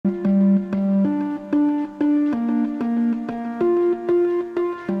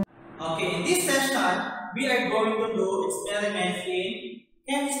experiments in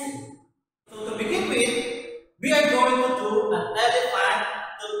chemistry. So to begin with, we are going to do an elephant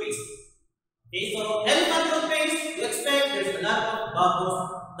toothpaste. Okay, so elephant toothpaste, you expect there's a lot of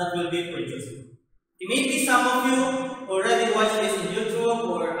bubbles that will be produced. Maybe some of you already watched this in YouTube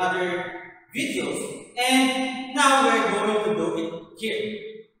or other videos, and now we're going to do it here.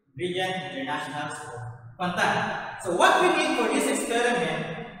 Brilliant International School. Fantastic. So what we need for this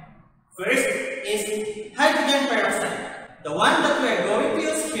experiment first is hydrogen peroxide. The one that we are going to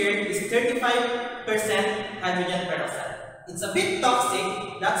use here is 35% hydrogen peroxide. It's a bit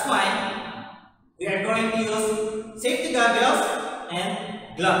toxic, that's why we are going to use safety goggles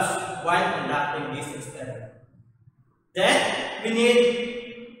and gloves while conducting this experiment. Then we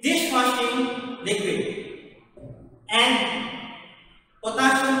need dishwashing liquid and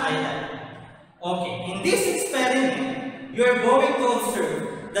potassium iodide. Okay, in this experiment, you are going to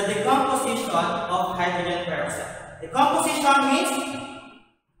observe the decomposition of hydrogen peroxide. Decomposition means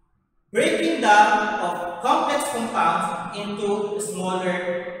breaking down of complex compounds into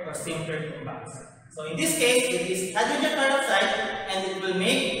smaller or simpler compounds. So in this case, it is hydrogen peroxide and it will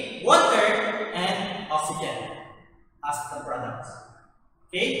make water and oxygen as the products.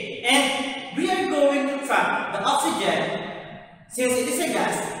 Okay, and we are going to trap the oxygen since it is a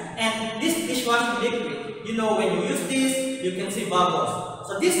gas. And this dishwashing liquid, you know, when you use this, you can see bubbles.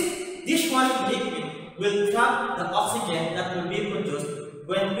 So this dishwashing liquid will trap the oxygen that will be produced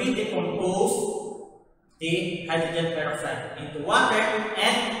when we decompose the hydrogen peroxide into water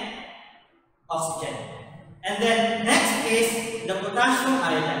and oxygen. And then next is the potassium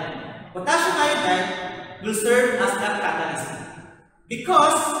iodide. Potassium iodide will serve as a catalyst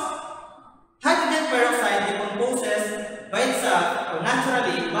because hydrogen peroxide decomposes by itself or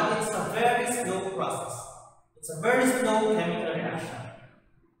naturally, but it's a very slow process. It's a very slow chemical reaction.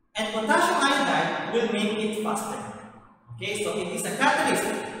 And potassium iodide will make it faster. Okay, so it is a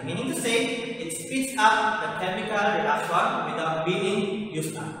catalyst, meaning to say it speeds up the chemical reaction without being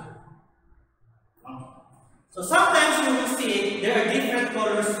used up. Okay. So sometimes you will see there are different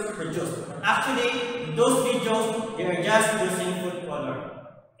colors produced. Actually, in those videos, they are just using food color.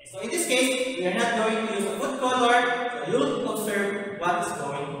 So in this case, we are not going to use a food color, so you'll observe what is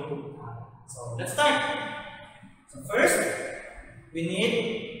going to happen. So let's start. So first, we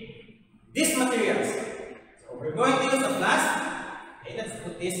need these materials. So we're going to use a flask. Okay, let's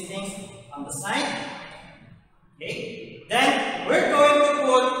put these things on the side. Okay, then we're going to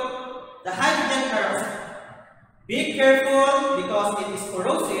put the hydrogen peroxide. Be careful because it is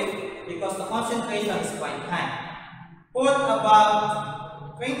corrosive because the concentration is quite high. Put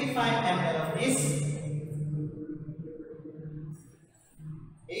about 25 ml of this.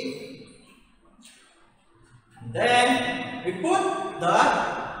 Okay. And then we put the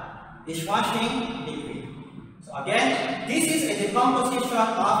dishwashing liquid. So again, this is a decomposition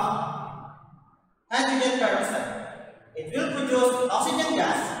of hydrogen peroxide. It will produce oxygen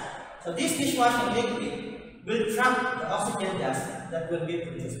gas. So this dishwashing liquid will trap the oxygen gas that will be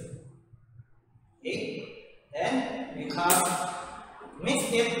produced. Okay. Then we have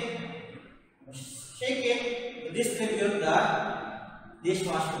mix it, shake it to distribute the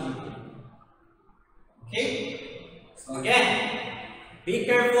dishwashing liquid. Okay? So again, be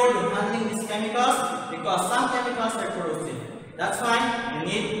careful in handling these chemicals because some chemicals are corrosive. That's why you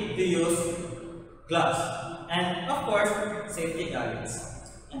need to use gloves and of course safety goggles.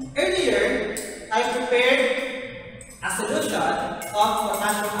 And earlier, I prepared a solution of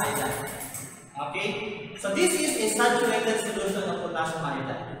potassium iodide. Okay, so this is a saturated solution of potassium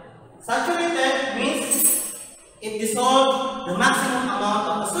iodide. Saturated means it dissolves the maximum amount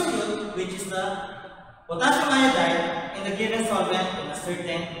of the solute, which is the potassium iodide, in the given solvent in a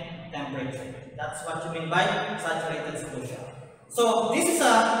certain temperature. That's what you mean by saturated solution. So this is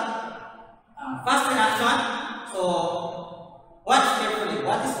a fast reaction. So watch carefully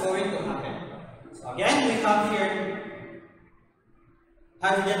what is going to happen. So again, we have here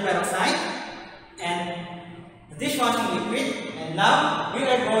hydrogen peroxide and the dishwashing liquid, and now we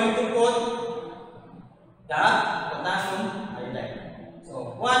are going to put the potassium iodide.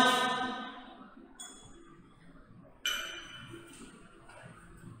 So watch.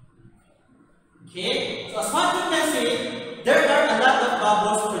 Okay, so as what you can see, there are a lot of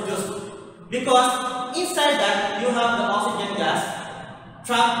bubbles produced because inside that you have the oxygen gas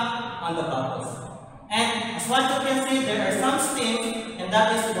trapped on the bubbles. And as what you can see, there are some steam, and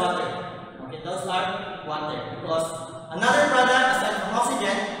that is water. Okay, those are water because another product aside from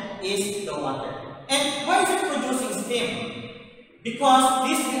oxygen is the water. And why is it producing steam? Because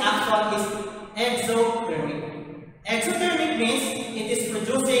this reaction is exothermic. Exothermic means it is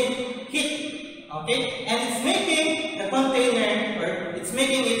producing heat Okay, and it's making the container, or it's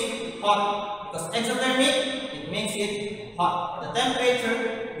making it hot, because exothermic, it makes it hot. The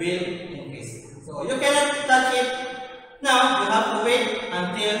temperature will increase. So you cannot touch it. Now you have to wait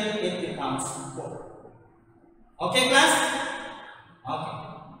until it becomes cold. Okay, class? Okay.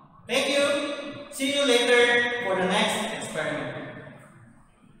 Thank you. See you later for the next experiment.